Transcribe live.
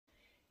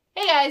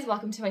Hi guys,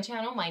 welcome to my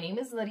channel. My name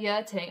is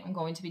Lydia. Today I'm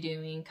going to be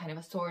doing kind of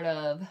a sort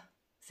of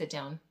sit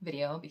down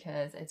video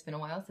because it's been a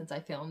while since I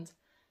filmed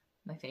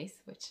my face,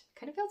 which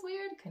kind of feels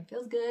weird, kind of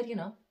feels good, you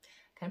know,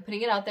 kind of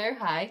putting it out there.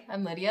 Hi,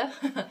 I'm Lydia.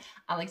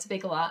 I like to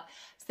bake a lot.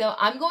 So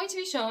I'm going to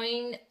be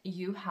showing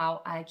you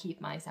how I keep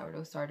my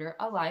sourdough starter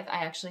alive.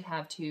 I actually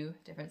have two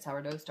different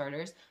sourdough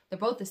starters. They're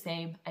both the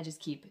same. I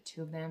just keep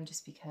two of them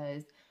just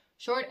because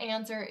short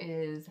answer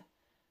is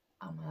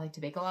I like to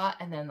bake a lot,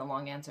 and then the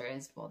long answer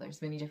is, well,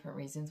 there's many different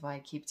reasons why I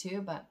keep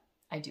two, but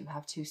I do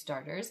have two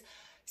starters.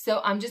 So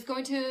I'm just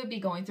going to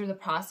be going through the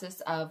process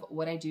of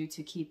what I do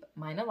to keep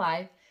mine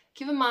alive.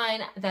 Keep in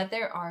mind that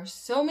there are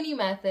so many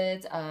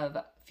methods of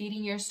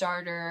feeding your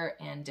starter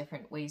and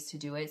different ways to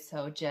do it,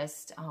 so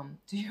just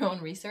do your own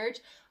research.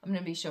 I'm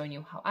going to be showing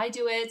you how I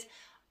do it.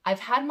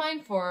 I've had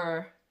mine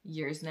for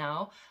years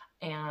now,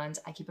 and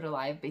I keep it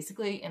alive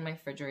basically in my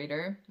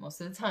refrigerator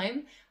most of the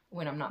time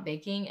when I'm not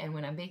baking, and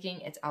when I'm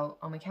baking, it's out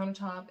on my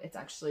countertop. It's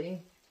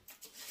actually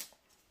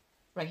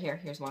right here.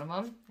 Here's one of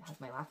them. I have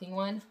my laughing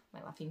one,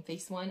 my laughing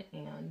face one,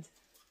 and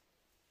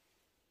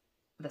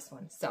this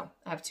one. So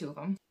I have two of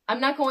them. I'm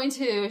not going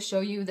to show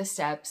you the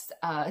steps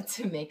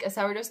to make a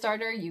sourdough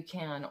starter. You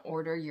can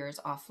order yours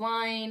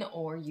offline,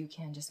 or you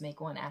can just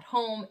make one at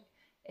home.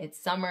 It's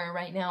summer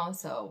right now,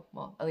 so,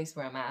 well, at least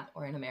where I'm at,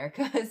 or in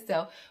America.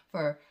 So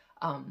for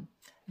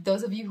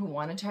those of you who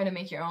want to try to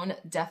make your own,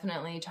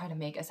 definitely try to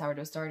make a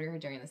sourdough starter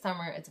during the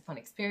summer. It's a fun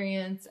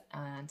experience,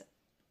 and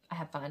I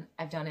have fun.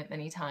 I've done it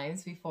many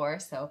times before.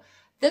 So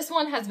this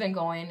one has been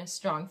going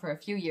strong for a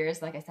few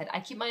years. Like I said, I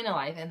keep mine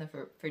alive in the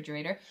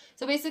refrigerator.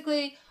 So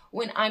basically,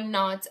 when I'm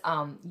not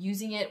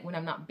using it, when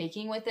I'm not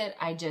baking with it,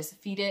 I just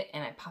feed it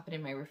and I pop it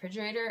in my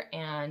refrigerator.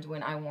 And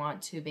when I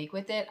want to bake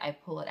with it, I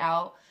pull it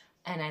out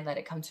and I let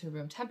it come to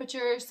room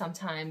temperature.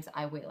 Sometimes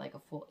I wait like a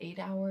full 8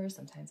 hours.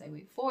 Sometimes I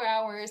wait 4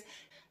 hours.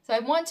 So I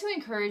want to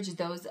encourage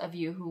those of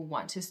you who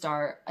want to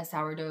start a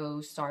sourdough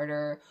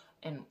starter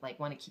and like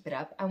want to keep it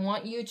up. I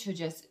want you to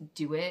just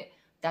do it.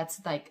 That's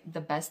like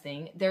the best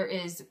thing. There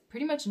is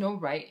pretty much no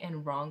right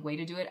and wrong way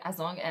to do it. As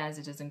long as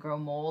it doesn't grow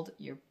mold,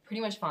 you're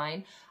pretty much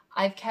fine.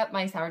 I've kept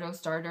my sourdough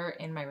starter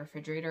in my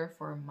refrigerator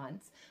for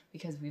months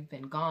because we've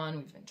been gone,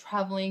 we've been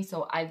traveling.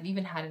 So I've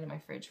even had it in my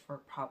fridge for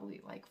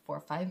probably like 4 or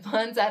 5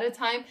 months at a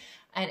time.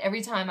 And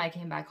every time I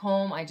came back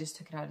home, I just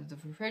took it out of the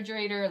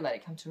refrigerator, let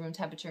it come to room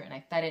temperature, and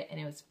I fed it, and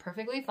it was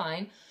perfectly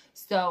fine.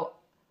 So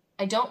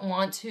I don't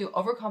want to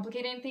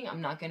overcomplicate anything.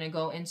 I'm not going to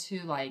go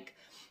into like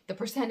the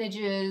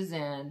percentages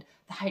and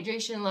the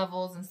hydration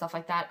levels and stuff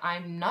like that.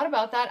 I'm not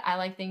about that. I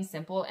like things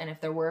simple, and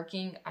if they're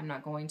working, I'm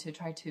not going to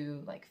try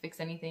to like fix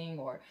anything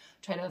or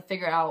try to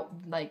figure out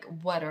like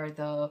what are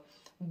the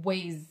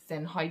ways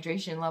and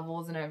hydration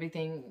levels and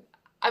everything.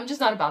 I'm just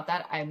not about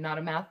that. I'm not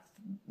a math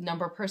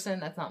number person.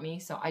 That's not me.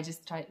 So I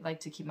just like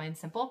to keep mine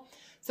simple.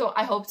 So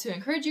I hope to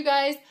encourage you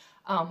guys.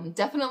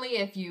 Definitely,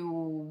 if you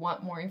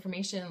want more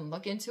information,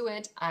 look into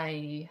it.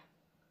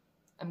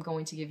 I'm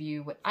going to give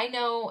you what I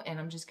know, and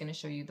I'm just going to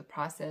show you the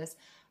process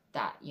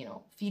that, you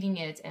know, feeding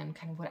it and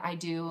kind of what I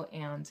do.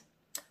 And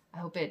I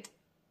hope it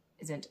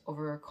isn't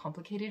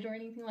overcomplicated or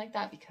anything like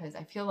that, because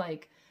I feel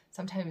like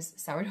sometimes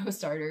sourdough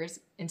starters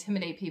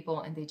intimidate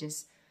people and they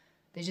just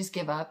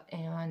give up.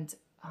 And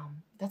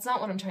that's not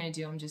what I'm trying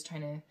to do. I'm just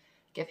trying to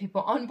get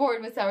people on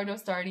board with sourdough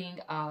starting.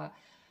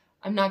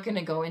 I'm not going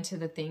to go into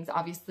the things.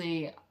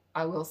 Obviously,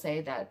 I will say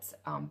that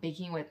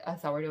baking with a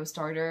sourdough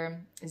starter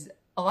is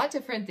a lot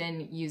different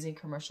than using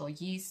commercial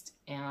yeast,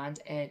 and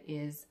it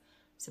is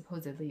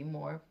supposedly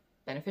more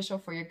beneficial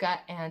for your gut.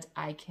 And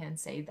I can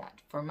say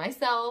that for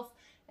myself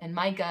and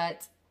my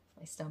gut,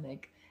 my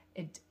stomach,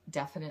 I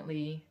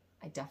definitely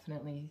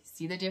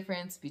see the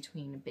difference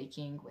between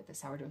baking with a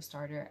sourdough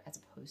starter as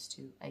opposed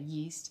to a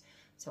yeast.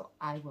 So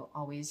I will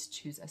always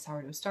choose a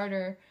sourdough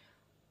starter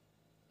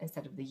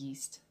instead of the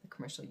yeast, the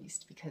commercial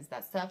yeast, because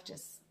that stuff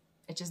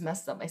it just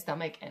messes up my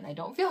stomach, and I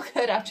don't feel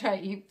good after I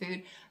eat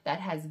food that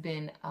has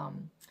been,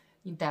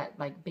 that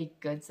like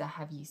baked goods that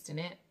have yeast in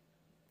it,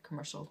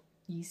 commercial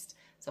yeast.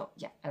 So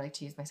yeah, I like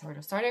to use my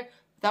sourdough starter.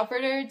 Without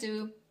further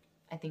ado,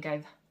 I think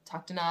I've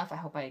talked enough. I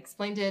hope I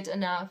explained it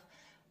enough.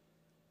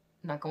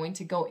 I'm not going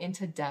to go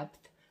into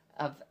depth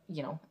of,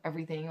 you know,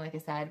 everything, like I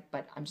said,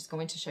 but I'm just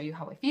going to show you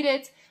how I feed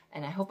it,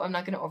 and I hope I'm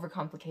not going to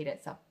overcomplicate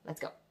it. So let's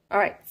go. All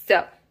right,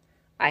 so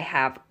I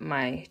have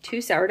my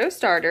two sourdough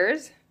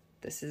starters.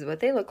 This is what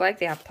they look like.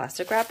 They have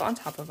plastic wrap on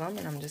top of them,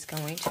 and I'm just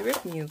going to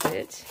remove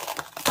it.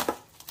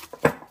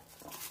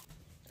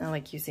 I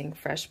like using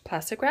fresh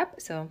plastic wrap.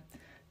 So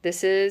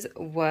this is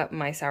what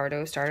my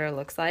sourdough starter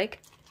looks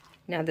like.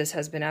 Now this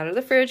has been out of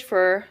the fridge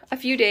for a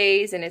few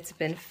days, and it's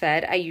been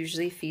fed. I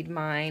usually feed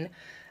mine,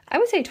 I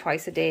would say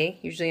twice a day,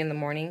 usually in the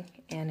morning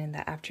and in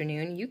the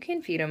afternoon. You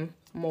can feed them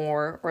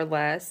more or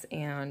less,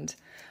 and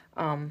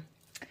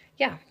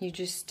yeah, you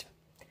just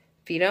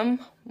feed them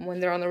when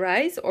they're on the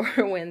rise or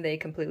when they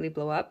completely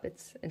blow up.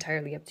 It's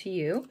entirely up to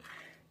you.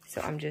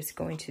 So I'm just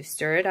going to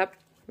stir it up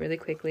really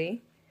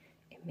quickly.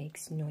 It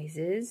makes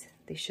noises.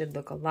 They should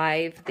look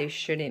alive. There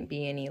shouldn't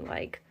be any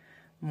like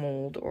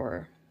mold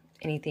or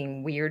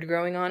anything weird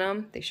growing on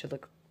them. They should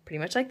look pretty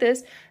much like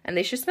this, and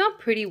they should smell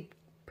pretty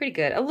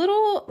good. A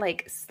little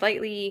like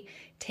slightly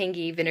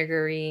tangy,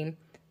 vinegary,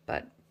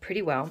 but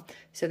pretty well.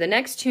 So the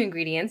next two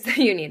ingredients that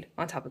you need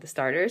on top of the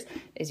starters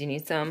is you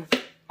need some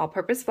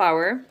all-purpose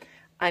flour.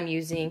 I'm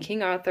using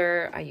King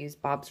Arthur. I use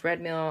Bob's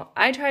Red Mill.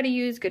 I try to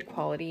use good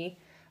quality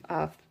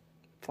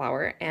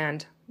flour,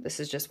 and this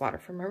is just water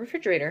from my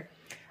refrigerator.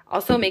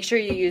 Also, make sure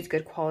you use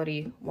good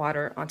quality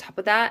water on top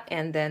of that.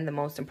 And then the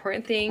most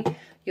important thing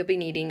you'll be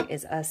needing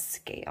is a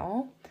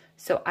scale.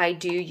 So I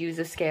do use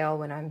a scale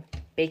when I'm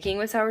baking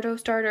with sourdough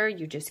starter.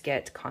 You just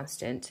get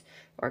constant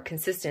or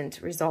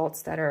consistent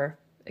results that are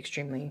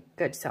extremely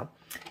good. So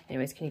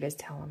anyways, can you guys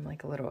tell I'm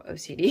like a little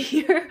OCD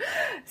here?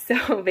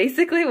 So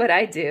basically what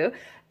I do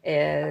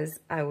is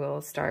I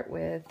will start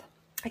with,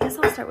 I guess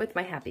I'll start with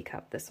my happy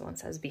cup. This one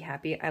says be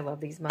happy. I love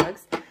these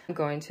mugs. I'm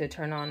going to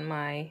turn on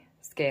my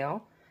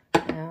scale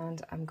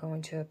and I'm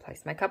going to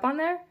place my cup on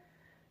there,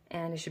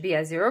 and it should be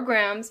at 0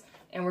 grams.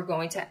 And we're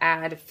going to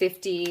add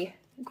 50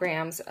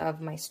 grams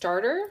of my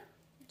starter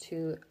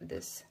to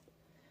this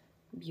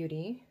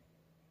beauty.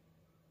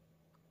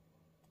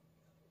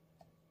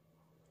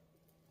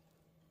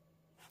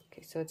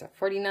 Okay, so it's at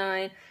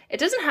 49. It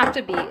doesn't have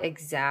to be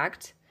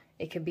exact.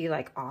 It could be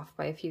like off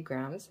by a few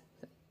grams.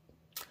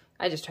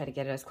 I just try to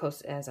get it as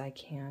close as I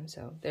can.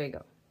 So there you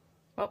go.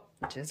 Oh,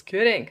 just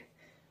kidding.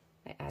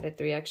 I added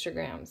 3 extra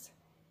grams.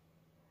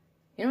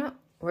 You know what?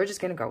 We're just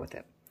going to go with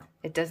it.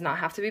 It does not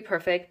have to be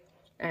perfect.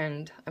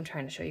 And I'm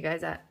trying to show you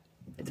guys that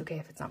it's okay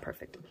if it's not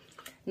perfect.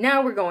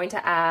 Now we're going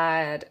to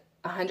add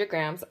 100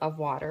 grams of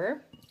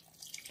water.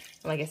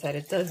 Like I said,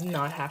 it does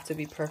not have to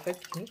be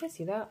perfect. Can you guys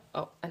see that?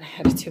 Oh, and I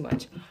added too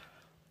much.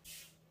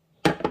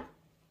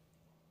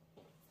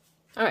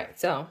 All right,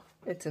 so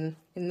it's in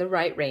the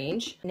right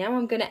range. Now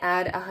I'm going to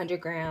add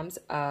 100 grams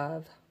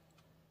of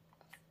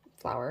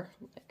flour.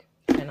 Like,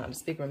 try not to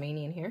speak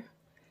Romanian here.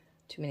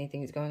 Too many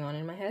things going on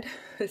in my head.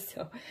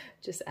 So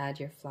just add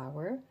your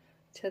flour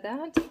to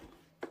that.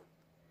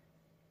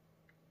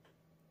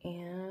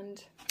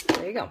 And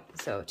there you go.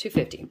 So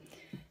 250.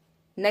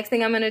 Next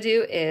thing I'm going to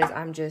do is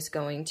I'm just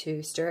going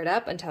to stir it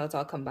up until it's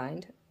all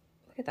combined.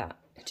 Look at that.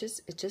 It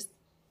just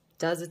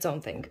does its own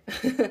thing.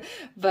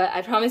 But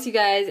I promise you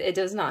guys, it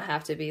does not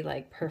have to be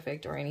like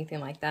perfect or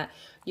anything like that.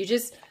 You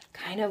just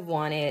kind of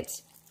want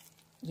it,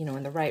 you know,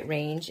 in the right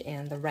range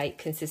and the right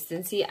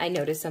consistency. I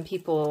noticed some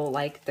people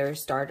like their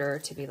starter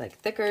to be like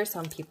thicker.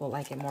 Some people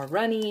like it more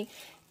runny.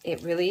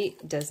 It really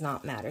does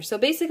not matter. So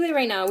basically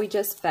right now we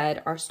just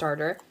fed our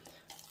starter.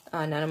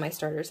 None of my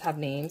starters have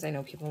names. I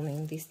know people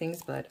name these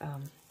things, but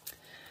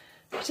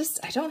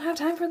I don't have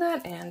time for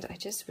that, and I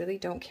just really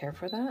don't care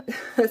for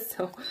that.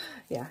 So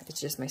yeah,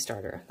 it's just my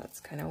starter. That's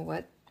kind of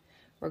what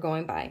we're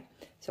going by.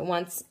 So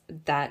once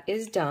that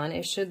is done,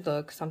 it should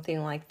look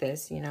something like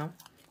this, you know.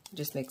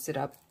 Just mix it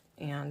up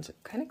and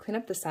kind of clean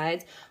up the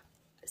sides.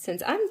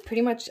 Since I'm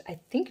pretty much, I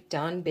think,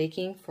 done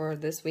baking for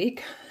this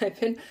week,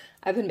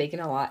 I've been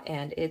baking a lot,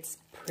 and it's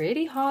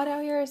pretty hot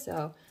out here,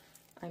 so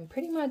I'm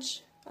pretty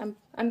much,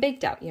 I'm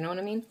baked out, you know what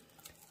I mean?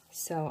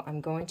 So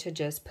I'm going to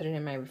just put it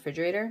in my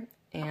refrigerator.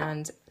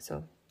 And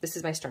so this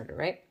is my starter,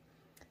 right?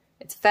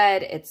 It's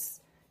fed,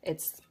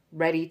 it's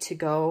ready to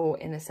go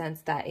in the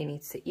sense that it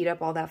needs to eat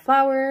up all that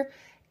flour.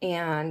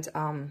 And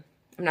I'm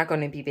not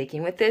going to be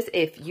baking with this.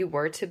 If you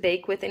were to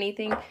bake with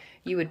anything,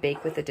 you would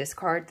bake with a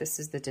discard. This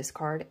is the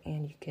discard,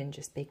 and you can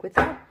just bake with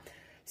that.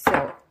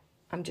 So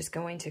I'm just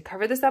going to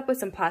cover this up with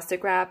some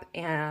plastic wrap,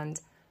 and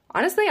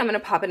honestly, I'm going to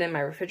pop it in my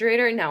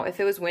refrigerator. Now, if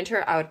it was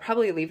winter, I would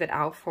probably leave it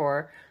out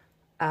for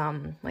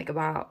like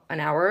about an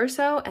hour or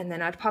so, and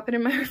then I'd pop it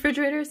in my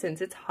refrigerator.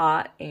 Since it's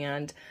hot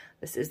and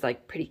this is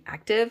like pretty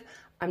active,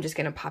 I'm just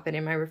going to pop it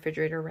in my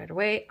refrigerator right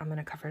away. I'm going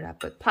to cover it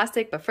up with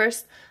plastic, but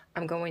first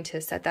I'm going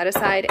to set that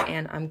aside,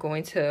 and I'm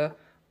going to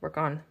work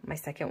on my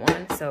second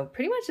one. So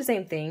pretty much the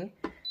same thing.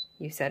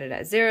 You set it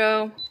at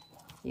 0,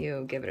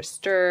 you give it a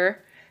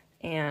stir,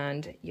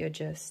 and you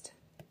just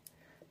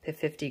put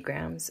 50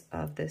 grams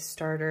of this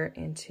starter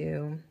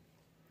into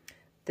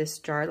this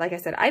jar. Like I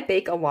said, I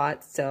bake a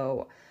lot,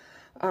 so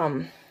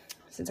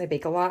since I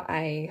bake a lot,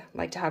 I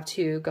like to have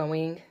 2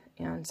 going,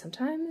 and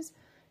sometimes,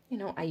 you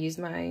know, I use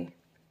my,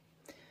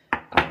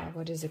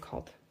 what is it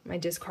called? My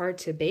discard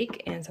to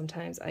bake, and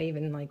sometimes I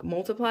even like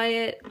multiply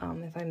it,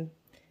 if I'm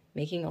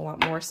making a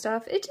lot more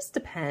stuff. It just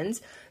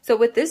depends. So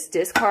with this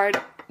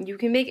discard, you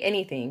can make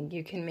anything.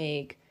 You can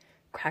make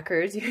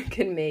crackers, you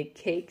can make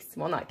cakes,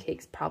 well, not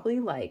cakes,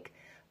 probably like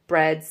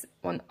breads.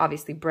 Well,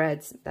 obviously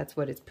breads, that's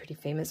what it's pretty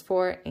famous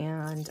for,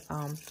 and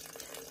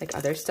like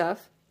other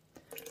stuff.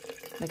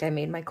 Like I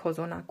made my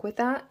kozonak with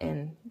that,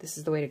 and this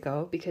is the way to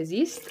go, because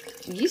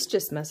yeast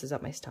just messes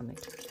up my stomach.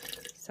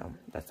 So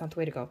that's not the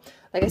way to go.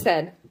 Like I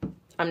said,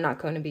 I'm not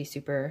going to be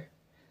super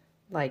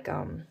like,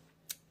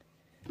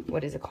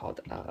 what is it called?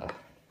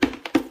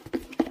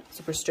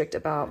 Super strict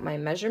about my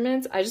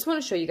measurements. I just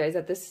want to show you guys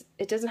that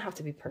it doesn't have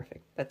to be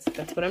perfect. That's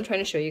what I'm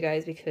trying to show you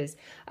guys, because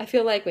I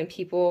feel like when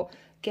people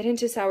get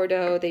into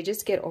sourdough, they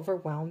just get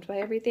overwhelmed by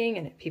everything,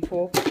 and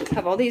people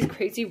have all these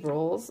crazy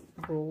rules,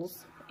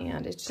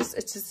 and it's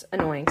just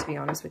annoying, to be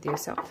honest with you.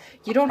 So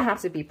you don't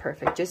have to be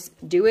perfect.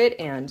 Just do it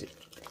and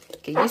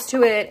get used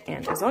to it.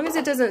 And as long as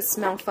it doesn't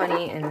smell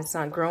funny and it's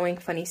not growing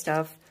funny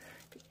stuff,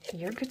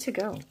 you're good to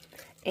go.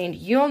 And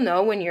you'll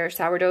know when your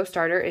sourdough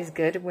starter is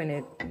good when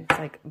it's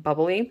like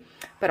bubbly,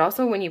 but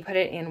also when you put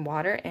it in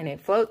water and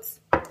it floats,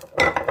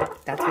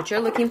 that's what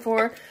you're looking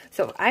for.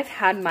 So I've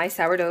had my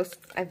sourdough,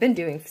 I've been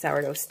doing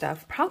sourdough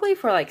stuff probably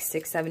for like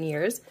 6-7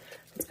 years.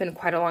 It's been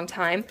quite a long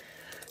time,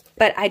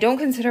 but I don't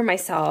consider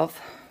myself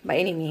by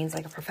any means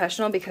like a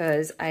professional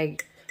because I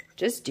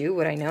just do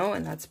what I know,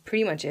 and that's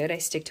pretty much it. I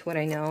stick to what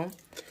I know.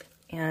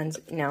 And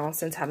now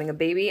since having a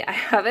baby, I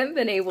haven't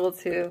been able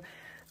to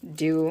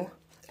do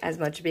as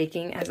much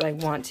baking as I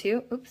want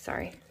to. Oops,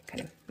 sorry,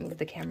 kind of moved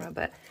the camera,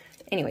 but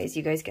anyways,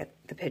 you guys get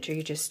the picture.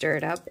 You just stir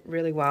it up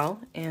really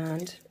well,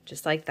 and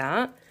just like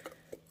that,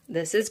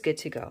 this is good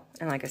to go.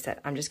 And like I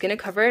said, I'm just gonna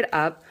cover it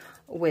up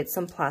with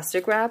some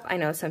plastic wrap. I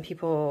know some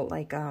people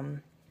like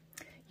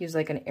use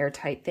like an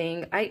airtight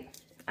thing.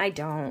 I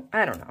don't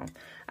know.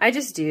 I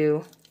just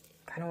do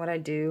kind of what I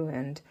do,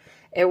 and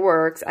it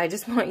works. I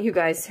just want you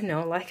guys to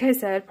know, like I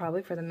said,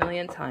 probably for the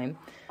millionth time,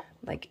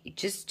 like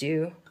just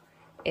do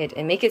it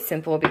and make it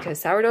simple, because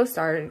sourdough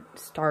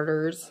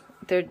starters,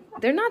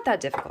 they're not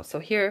that difficult. So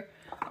here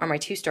are my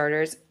 2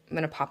 starters. I'm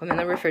gonna pop them in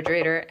the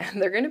refrigerator,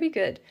 and they're gonna be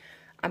good.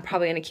 I'm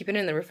probably gonna keep it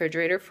in the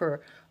refrigerator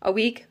for a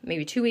week,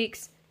 maybe 2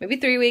 weeks, maybe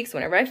 3 weeks.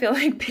 Whenever I feel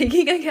like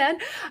baking again,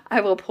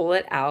 I will pull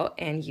it out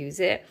and use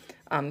it.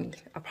 I'll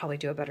probably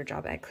do a better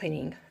job at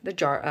cleaning the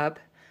jar up.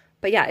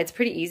 But yeah, it's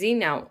pretty easy.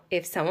 Now,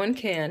 if someone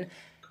can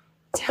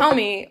tell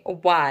me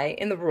why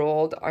in the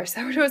world are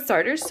sourdough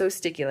starters so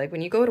sticky, like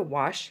when you go to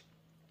wash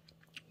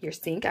your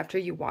sink after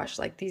you wash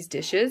like these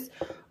dishes,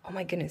 oh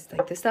my goodness,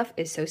 like this stuff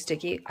is so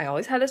sticky. I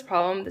always have this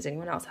problem. Does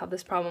anyone else have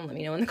this problem? Let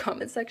me know in the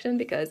comment section,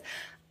 because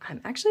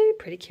I'm actually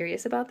pretty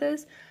curious about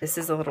this. This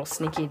is a little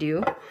sneaky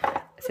do.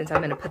 Since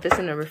I'm gonna put this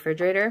in the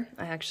refrigerator,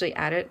 I actually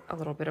added a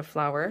little bit of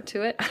flour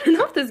to it. I don't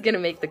know if this is gonna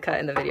make the cut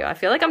in the video. I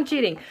feel like I'm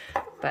cheating,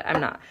 but I'm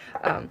not.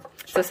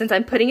 So since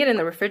I'm putting it in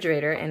the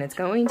refrigerator and it's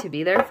going to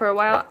be there for a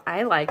while,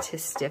 I like to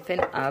stiffen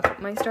up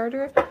my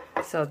starter.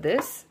 So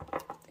this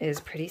is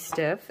pretty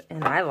stiff,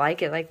 and I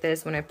like it like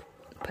this when I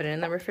put it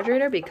in the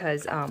refrigerator,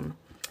 because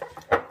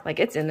like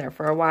it's in there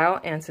for a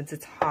while, and since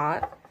it's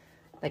hot,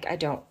 like I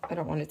don't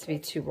want it to be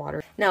too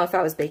watery. Now, if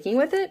I was baking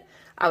with it,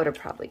 I would have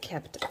probably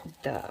kept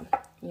the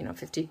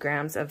 50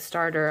 grams of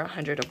starter,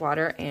 100 of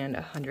water, and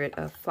 100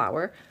 of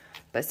flour.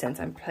 But since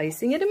I'm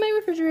placing it in my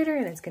refrigerator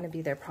and it's going to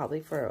be there probably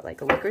for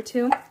like a week or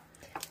 2,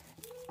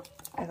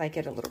 I like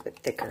it a little bit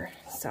thicker.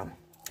 So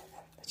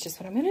that's just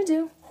what I'm going to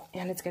do,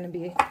 and it's going to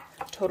be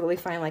totally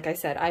fine. Like I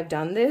said, I've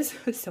done this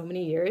for so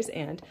many years,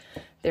 and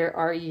there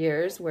are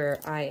years where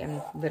I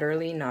am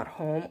literally not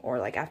home, or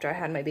like after I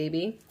had my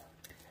baby,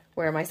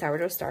 where my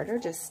sourdough starter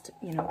just,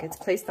 gets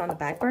placed on the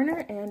back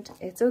burner, and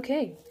it's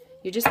okay.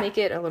 You just make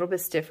it a little bit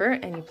stiffer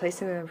and you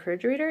place it in the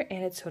refrigerator,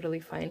 and it's totally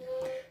fine.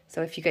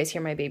 So if you guys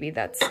hear my baby,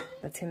 that's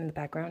him in the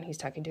background. He's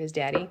talking to his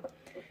daddy,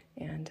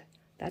 and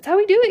that's how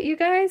we do it, you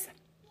guys.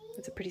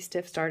 It's a pretty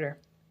stiff starter.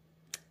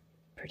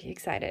 Pretty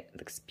excited. It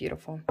looks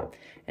beautiful.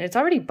 And it's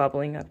already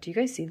bubbling up. Do you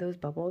guys see those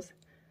bubbles?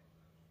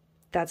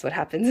 That's what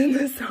happens in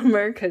the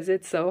summer because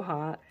it's so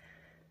hot.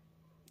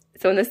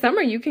 So in the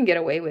summer, you can get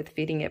away with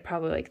feeding it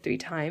probably like 3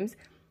 times.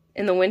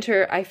 In the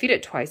winter, I feed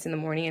it twice, in the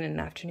morning and in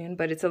the afternoon,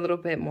 but it's a little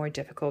bit more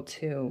difficult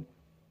to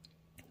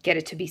get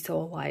it to be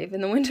so alive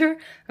in the winter.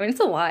 I mean, it's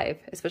alive,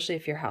 especially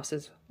if your house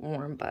is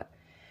warm, but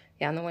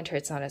yeah, in the winter,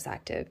 it's not as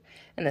active.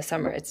 In the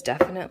summer, it's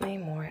definitely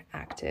more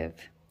active.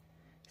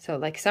 So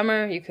like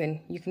summer, you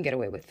can get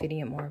away with feeding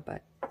it more,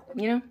 but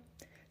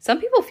some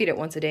people feed it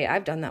once a day.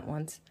 I've done that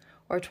once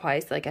or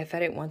twice. Like I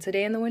fed it once a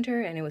day in the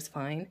winter and it was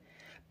fine,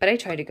 but I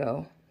try to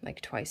go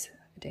like twice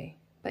a day.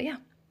 But yeah,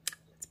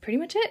 that's pretty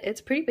much it. It's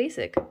pretty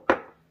basic.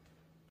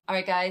 All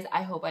right, guys,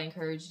 I hope I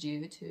encouraged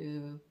you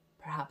to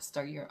perhaps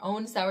start your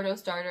own sourdough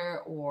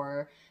starter,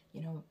 or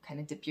kind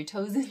of dip your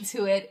toes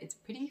into it. It's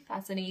pretty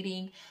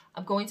fascinating.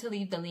 I'm going to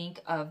leave the link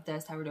of the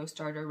sourdough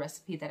starter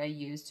recipe that I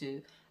use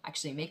to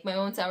actually make my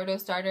own sourdough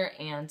starter,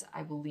 and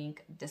I will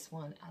link this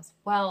one as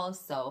well,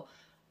 so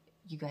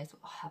you guys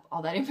will have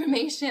all that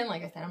information.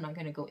 Like I said, I'm not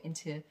going to go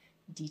into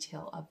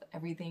detail of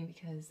everything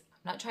because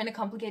I'm not trying to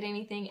complicate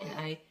anything,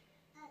 and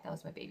that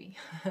was my baby.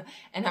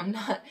 And I'm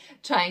not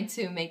trying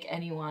to make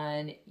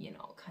anyone,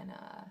 kind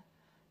of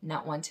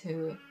not want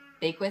to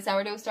bake with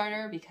sourdough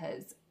starter,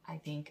 because I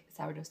think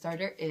sourdough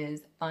starter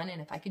is fun,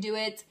 and if I could do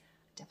it,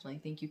 I definitely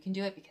think you can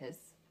do it, because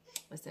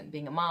listen,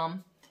 being a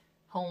mom,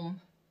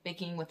 home,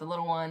 baking with a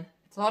little one,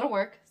 it's a lot of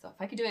work. So if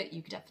I could do it,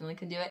 you definitely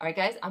can do it. All right,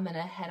 guys, I'm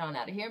gonna head on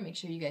out of here. Make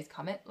sure you guys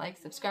comment, like,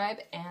 subscribe,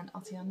 and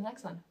I'll see you on the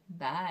next one.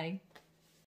 Bye.